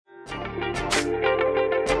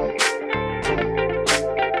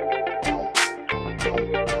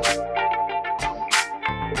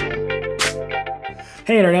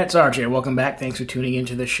Hey Internet, it's RJ. Welcome back. Thanks for tuning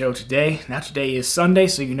into the show today. Now today is Sunday,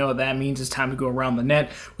 so you know what that means. It's time to go around the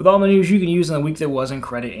net with all the news you can use in the week that was in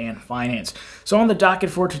credit and finance. So on the docket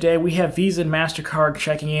for today, we have Visa and MasterCard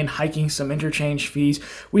checking in, hiking some interchange fees.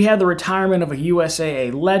 We have the retirement of a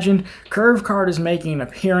USAA legend. Curve Card is making an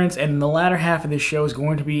appearance, and in the latter half of this show is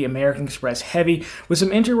going to be American Express heavy with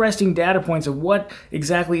some interesting data points of what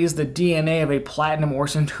exactly is the DNA of a Platinum or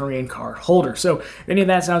Centurion card holder. So if any of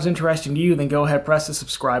that sounds interesting to you, then go ahead, press the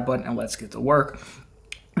subscribe button and let's get to work.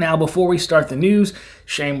 Now, before we start the news,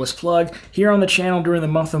 shameless plug, here on the channel during the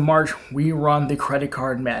month of March, we run the Credit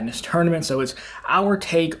Card Madness Tournament. So it's our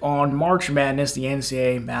take on March Madness, the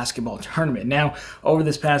NCAA basketball tournament. Now, over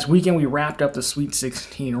this past weekend, we wrapped up the Sweet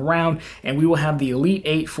 16 round, and we will have the Elite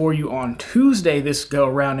 8 for you on Tuesday this go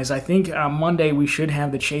around, as I think on Monday we should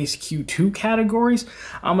have the Chase Q2 categories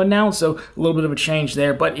announced, so a little bit of a change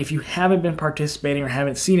there. But if you haven't been participating or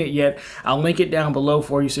haven't seen it yet, I'll link it down below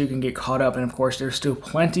for you so you can get caught up. And of course, there's still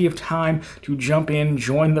plenty of time to jump in,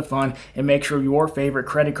 join the fun, and make sure your favorite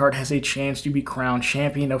credit card has a chance to be crowned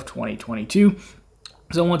champion of 2022.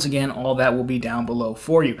 So once again, all that will be down below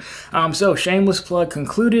for you. So shameless plug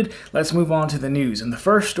concluded. Let's move on to the news. And the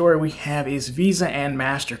first story we have is Visa and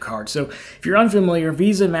MasterCard. So if you're unfamiliar,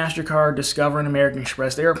 Visa, MasterCard, Discover, and American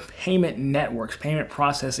Express, they are payment networks, payment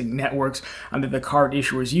processing networks that the card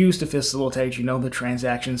issuers use to facilitate, the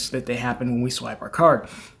transactions that they happen when we swipe our card.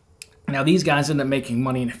 Now, these guys end up making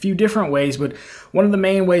money in a few different ways, but one of the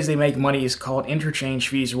main ways they make money is called interchange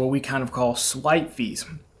fees, or what we kind of call swipe fees.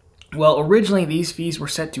 Well, originally these fees were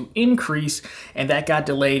set to increase, and that got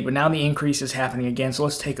delayed, but now the increase is happening again. So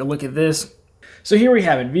let's take a look at this. So here we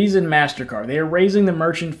have it, Visa and MasterCard. They are raising the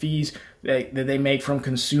merchant fees that they make from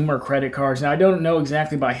consumer credit cards. Now, I don't know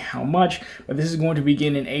exactly by how much, but this is going to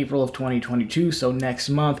begin in April of 2022, so next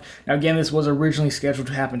month. Now, again, this was originally scheduled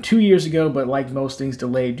to happen 2 years ago, but like most things,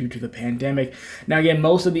 delayed due to the pandemic. Now, again,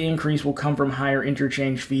 most of the increase will come from higher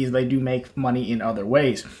interchange fees. They do make money in other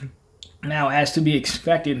ways. Now, as to be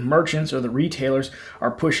expected, merchants or the retailers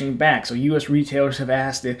are pushing back. So U.S. retailers have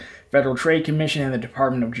asked the Federal Trade Commission and the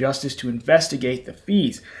Department of Justice to investigate the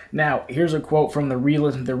fees. Now, here's a quote from the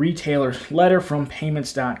retailer's letter from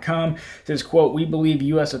payments.com. It says, quote, "We believe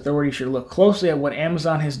U.S. authorities should look closely at what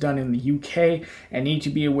Amazon has done in the UK and need to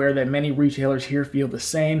be aware that many retailers here feel the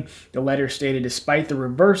same." The letter stated, "Despite the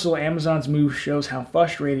reversal, Amazon's move shows how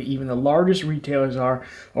frustrated even the largest retailers are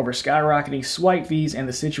over skyrocketing swipe fees, and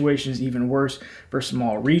the situation is even worse for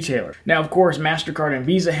small retailers." Now, of course, MasterCard and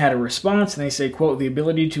Visa had a response, and they say, quote, "The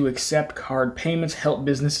ability to accept card payments helped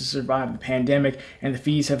businesses survive the pandemic, and the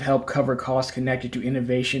fees have helped cover costs connected to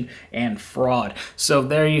innovation and fraud." So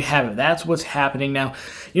there you have it. That's what's happening now.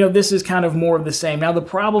 This is kind of more of the same. Now, the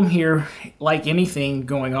problem here, like anything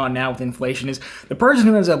going on now with inflation, is the person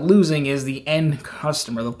who ends up losing is the end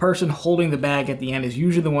customer. The person holding the bag at the end is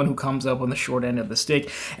usually the one who comes up on the short end of the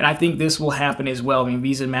stick, and I think this will happen as well. I mean,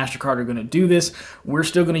 Visa and MasterCard are going to do this. We're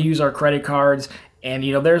still going to use our credit cards. And,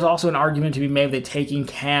 there's also an argument to be made that taking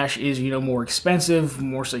cash is, more expensive,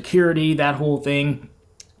 more security, that whole thing.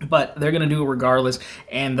 But they're going to do it regardless,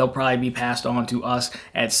 and they'll probably be passed on to us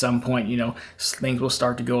at some point. Things will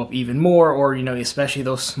start to go up even more, or, especially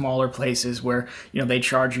those smaller places where, they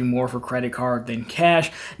charge you more for credit card than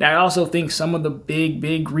cash. Now, I also think some of the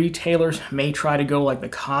big retailers may try to go like the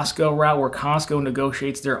Costco route, where Costco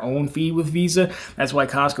negotiates their own fee with Visa. That's why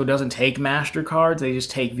Costco doesn't take MasterCards. They just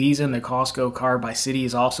take Visa, and the Costco card by Citi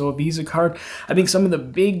is also a Visa card. I think some of the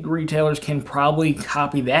big retailers can probably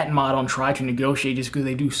copy that model and try to negotiate, just because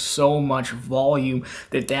they do so much volume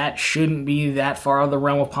that shouldn't be that far out of the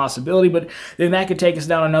realm of possibility. But then that could take us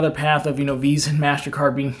down another path of, Visa and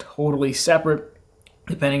MasterCard being totally separate,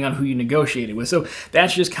 depending on who you negotiated with. So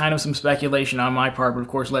that's just kind of some speculation on my part, but of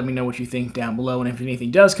course, let me know what you think down below, and if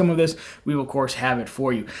anything does come of this, we will of course have it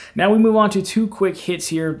for you. Now we move on to two quick hits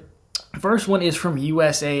here. First one is from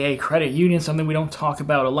USAA Credit Union, something we don't talk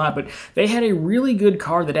about a lot, but they had a really good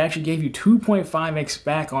card that actually gave you 2.5x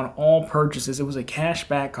back on all purchases. It was a cash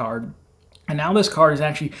back card. And now this card is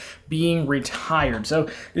actually being retired. So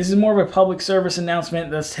this is more of a public service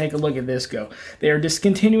announcement. Let's take a look at this go. They are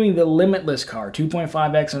discontinuing the Limitless card,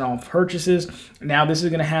 2.5x on all purchases. Now this is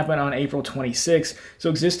going to happen on April 26th. So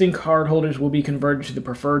existing cardholders will be converted to the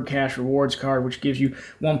Preferred Cash Rewards card, which gives you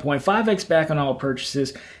 1.5x back on all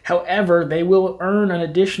purchases. However, they will earn an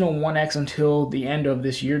additional 1x until the end of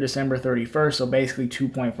this year, December 31st. So basically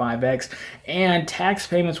 2.5x. And tax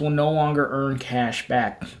payments will no longer earn cash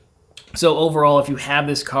back. So overall, if you have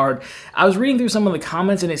this card, I was reading through some of the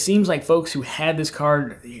comments, and it seems like folks who had this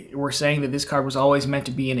card were saying that this card was always meant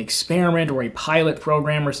to be an experiment or a pilot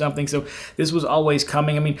program or something. So this was always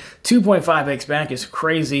coming. I mean, 2.5x back is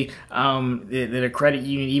crazy that a credit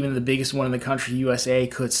union, even the biggest one in the country,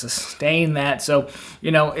 USAA, could sustain that. So,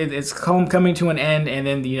 you know, it's coming to an end, and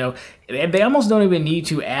then, you know, they almost don't even need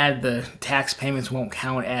to add the tax payments won't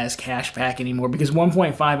count as cash back anymore, because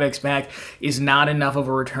 1.5x back is not enough of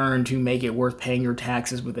a return to make it worth paying your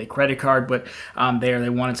taxes with a credit card. But they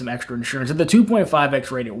wanted some extra insurance. At the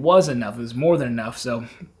 2.5x rate, it was enough. It was more than enough. So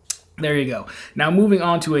there you go. Now moving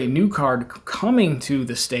on to a new card coming to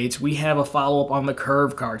the States, we have a follow-up on the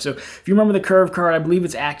Curve card. So if you remember the Curve card, I believe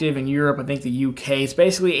it's active in Europe, I think the UK. It's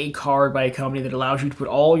basically a card by a company that allows you to put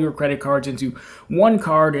all your credit cards into one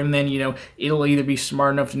card, and then, you know, it'll either be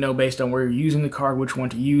smart enough to know based on where you're using the card which one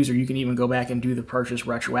to use, or you can even go back and do the purchase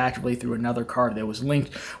retroactively through another card that was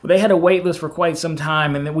linked. Well, they had a wait list for quite some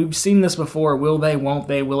time, and we've seen this before. Will they, won't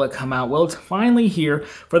they, will it come out? Well, it's finally here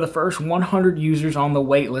for the first 100 users on the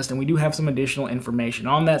wait list, and we do have some additional information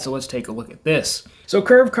on that, so let's take a look at this. So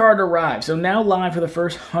Curve card arrived. So now live for the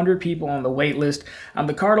first 100 people on the wait list.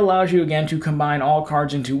 The card allows you again to combine all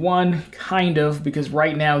cards into one, kind of, because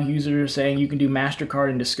right now users are saying you can do MasterCard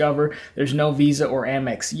and Discover. There's no Visa or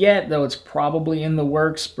Amex yet, though it's probably in the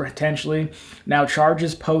works potentially. Now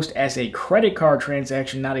charges post as a credit card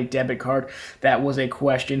transaction, not a debit card. That was a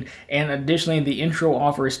question. And additionally, the intro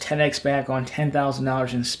offer is 10x back on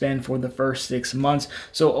 $10,000 in spend for the first 6 months.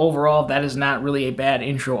 So overall, that is not really a bad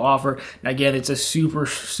intro offer. Now again, it's a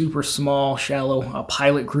super small, shallow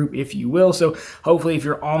pilot group, if you will. So hopefully if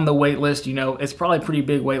you're on the wait list, you know, it's probably a pretty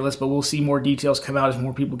big wait list, but we'll see more details come out as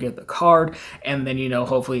more people get the card. And then, you know,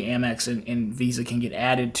 hopefully Amex and Visa can get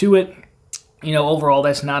added to it. You know, overall,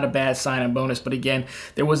 that's not a bad sign-up bonus, but again,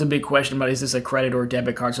 there was a big question about, is this a credit or a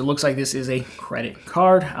debit card? So it looks like this is a credit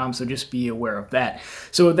card, so just be aware of that.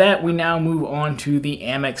 So with that, we now move on to the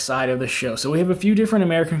Amex side of the show. So we have a few different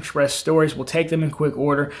American Express stories. We'll take them in quick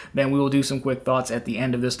order, then we will do some quick thoughts at the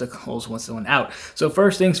end of this to close one out. So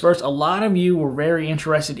first things first, a lot of you were very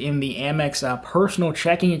interested in the Amex personal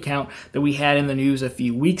checking account that we had in the news a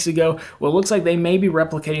few weeks ago. Well, it looks like they may be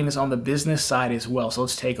replicating this on the business side as well, so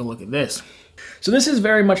let's take a look at this. So this is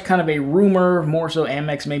very much kind of a rumor, more so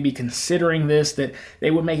Amex may be considering this, that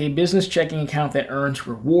they would make a business checking account that earns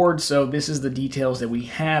rewards. So this is the details that we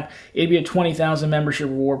have. It'd be a 20,000 membership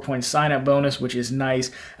reward point sign-up bonus, which is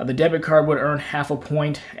nice. The debit card would earn half a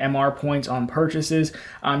point MR points on purchases.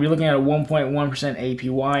 You're looking at a 1.1%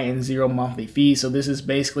 APY and 0 monthly fees. So this is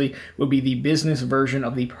basically would be the business version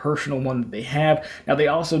of the personal one that they have. Now they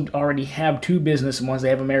also already have 2 business ones. They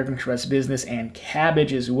have American Express Business and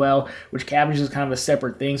Cabbage as well, which Cabbage is kind of a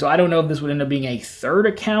separate thing. So I don't know if this would end up being a third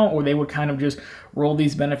account, or they would kind of just roll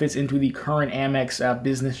these benefits into the current Amex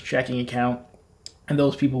business checking account, and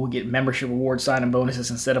those people would get membership reward sign-up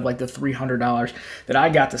bonuses instead of like the $300 that I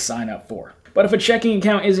got to sign up for. But if a checking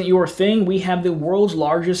account isn't your thing, we have the world's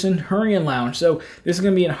largest Centurion Lounge. So this is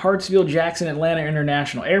going to be in Hartsfield-Jackson Atlanta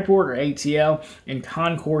International Airport, or ATL, in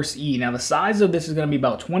Concourse E. Now the size of this is going to be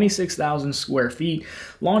about 26,000 square feet,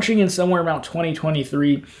 launching in somewhere about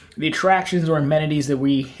 2023. The attractions or amenities that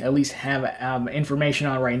we at least have information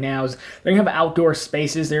on right now is they're going to have outdoor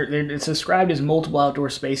spaces. It's described as multiple outdoor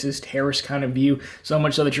spaces, terrace kind of view, so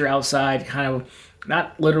much so that you're outside kind of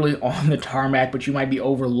not literally on the tarmac, but you might be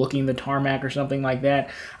overlooking the tarmac or something like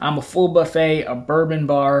that. A full buffet, a bourbon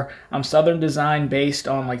bar, Southern design based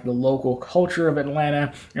on like the local culture of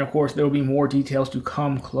Atlanta. And of course, there will be more details to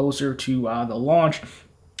come closer to the launch.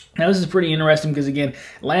 Now this is pretty interesting because again,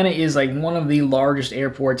 Atlanta is like one of the largest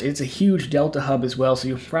airports. It's a huge Delta hub as well, so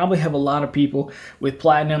you probably have a lot of people with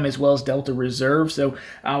Platinum as well as Delta Reserve. So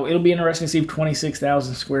it'll be interesting to see if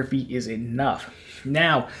 26,000 square feet is enough.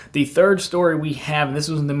 Now, the third story we have, and this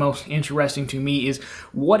was the most interesting to me, is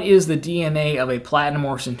what is the DNA of a Platinum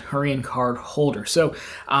or Centurion card holder? So,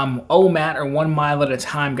 OMAT, or 1 Mile at a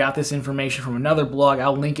Time, got this information from another blog.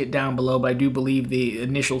 I'll link it down below, but I do believe the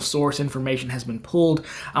initial source information has been pulled.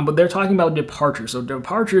 But they're talking about departures. So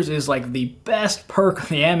departures is like the best perk of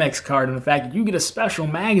the Amex card, and the fact that you get a special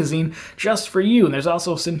magazine just for you. And there's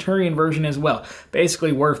also a Centurion version as well.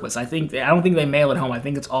 Basically worthless. I don't think they mail it home. I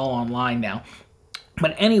think it's all online now.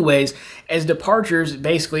 But anyways, as departures,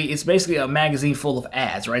 it's basically a magazine full of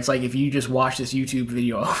ads, right? It's like if you just watch this YouTube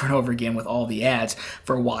video over and over again with all the ads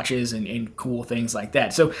for watches and cool things like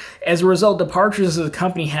that. So as a result, departures as a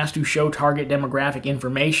company has to show target demographic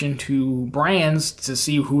information to brands to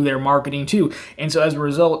see who they're marketing to. And so as a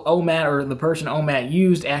result, OMAT, or the person OMAT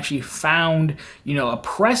used, actually found, a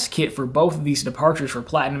press kit for both of these departures, for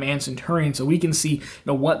Platinum and Centurion, so we can see,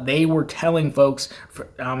 what they were telling folks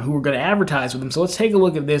who were going to advertise with them. So let's take a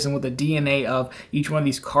look at this and what the DNA of each one of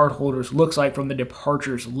these card holders looks like from the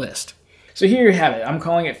departures list. So here you have it. I'm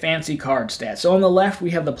calling it fancy card stats. So on the left,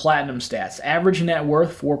 we have the Platinum stats. Average net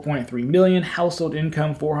worth, $4.3 million. Household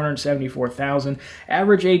income, $474,000.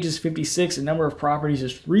 Average age is 56. The number of properties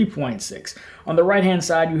is 3.6. On the right-hand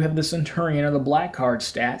side, you have the Centurion, or the Black Card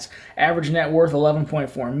stats. Average net worth,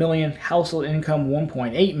 $11.4 million. Household income,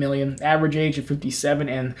 $1.8 million. Average age of 57,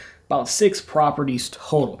 and about 6 properties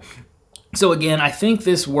total. So again, I think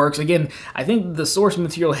this works. Again, I think the source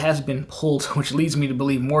material has been pulled, which leads me to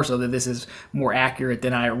believe more so that this is more accurate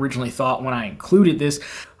than I originally thought when I included this.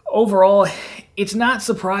 Overall, it's not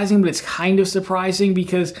surprising, but it's kind of surprising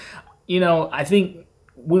because, I think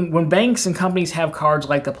when banks and companies have cards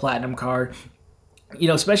like the Platinum card,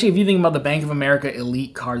 especially if you think about the Bank of America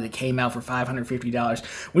Elite card that came out for $550.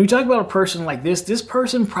 When you talk about a person like this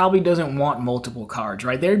person probably doesn't want multiple cards,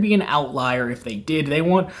 right? There'd be an outlier if they did. They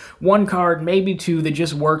want one card, maybe two, that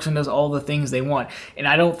just works and does all the things they want. And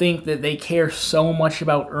I don't think that they care so much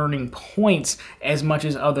about earning points as much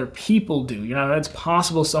as other people do. That's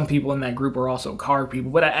possible some people in that group are also card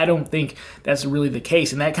people, but I don't think that's really the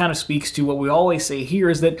case. And that kind of speaks to what we always say here,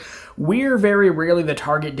 is that we're very rarely the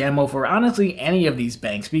target demo for honestly any of these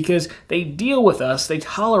banks, because they deal with us, they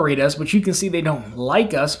tolerate us, but you can see they don't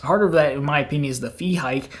like us. Part of that, in my opinion, is the fee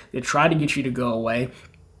hike. They try to get you to go away.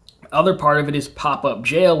 Other part of it is pop-up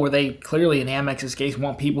jail, where they clearly, in Amex's case,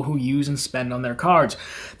 want people who use and spend on their cards.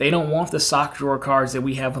 They don't want the sock drawer cards that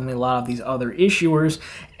we have on a lot of these other issuers.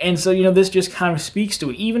 And so, this just kind of speaks to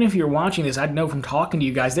it. Even if you're watching this, I know from talking to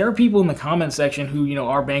you guys, there are people in the comment section who,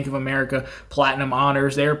 are Bank of America Platinum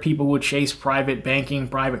honors. There are people who would chase private banking,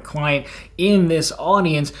 private client in this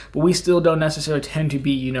audience, but we still don't necessarily tend to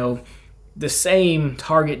be, the same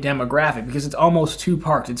target demographic, because it's almost two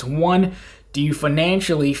parts. It's one, do you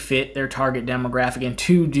financially fit their target demographic? And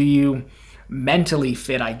two, do you mentally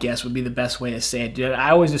fit, I guess would be the best way to say it. I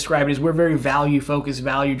always describe it as we're very value-focused,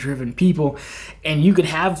 value-driven people, and you could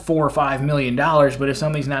have $4 or $5 million, but if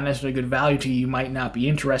something's not necessarily good value to you, you might not be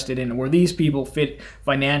interested in it. Where these people fit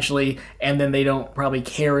financially, and then they don't probably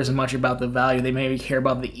care as much about the value. They maybe care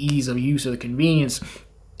about the ease of use or the convenience.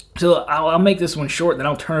 So I'll make this one short, then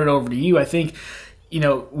I'll turn it over to you. I think,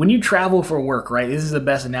 when you travel for work, right, this is the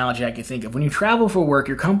best analogy I can think of. When you travel for work,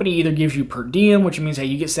 your company either gives you per diem, which means, hey,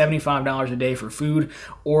 you get $75 a day for food,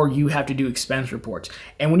 or you have to do expense reports.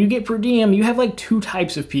 And when you get per diem, you have like two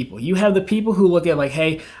types of people. You have the people who look at like,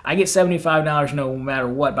 hey, I get $75 no matter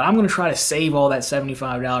what, but I'm going to try to save all that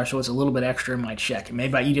 $75 so it's a little bit extra in my check. And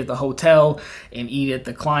maybe I eat at the hotel and eat at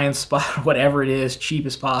the client's spot, whatever it is, cheap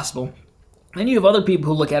as possible. Then you have other people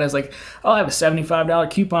who look at it as like, oh, I have a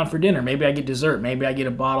 $75 coupon for dinner. Maybe I get dessert. Maybe I get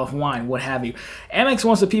a bottle of wine, what have you. Amex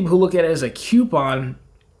wants the people who look at it as a coupon,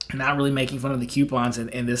 not really making fun of the coupons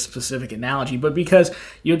in this specific analogy, but because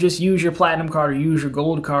you'll just use your Platinum card or use your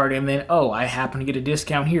Gold card, and then, oh, I happen to get a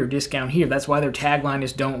discount here, discount here. That's why their tagline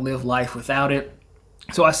is don't live life without it.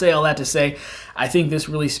 So I say all that to say, I think this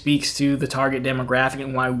really speaks to the target demographic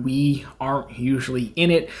and why we aren't usually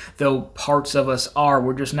in it, though parts of us are.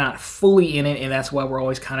 We're just not fully in it, and that's why we're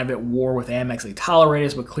always kind of at war with Amex. They tolerate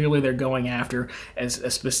us, but clearly they're going after as a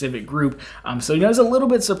specific group. So, it's a little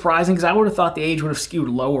bit surprising because I would have thought the age would have skewed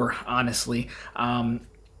lower, honestly.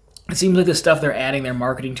 It seems like the stuff they're adding, they're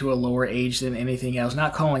marketing to a lower age than anything else.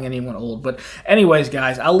 Not calling anyone old. But anyways,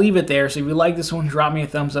 guys, I'll leave it there. So if you like this one, drop me a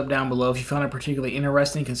thumbs up down below. If you found it particularly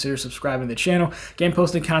interesting, consider subscribing to the channel. Again,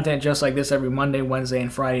 posting content just like this every Monday, Wednesday,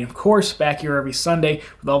 and Friday. And of course, back here every Sunday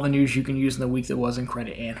with all the news you can use in the week that was in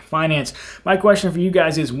credit and finance. My question for you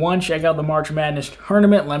guys is, one, check out the March Madness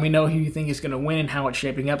tournament. Let me know who you think is going to win and how it's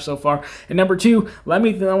shaping up so far. And number two, let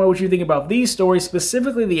me know what you think about these stories,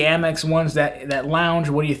 specifically the Amex ones, that lounge.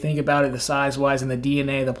 What do you think about it, the size-wise, and the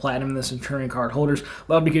DNA, the Platinum, and the Centurion card holders?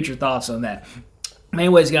 Love to get your thoughts on that.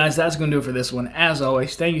 Anyways, guys, that's going to do it for this one. As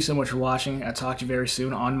always, thank you so much for watching. I'll talk to you very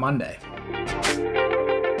soon on Monday.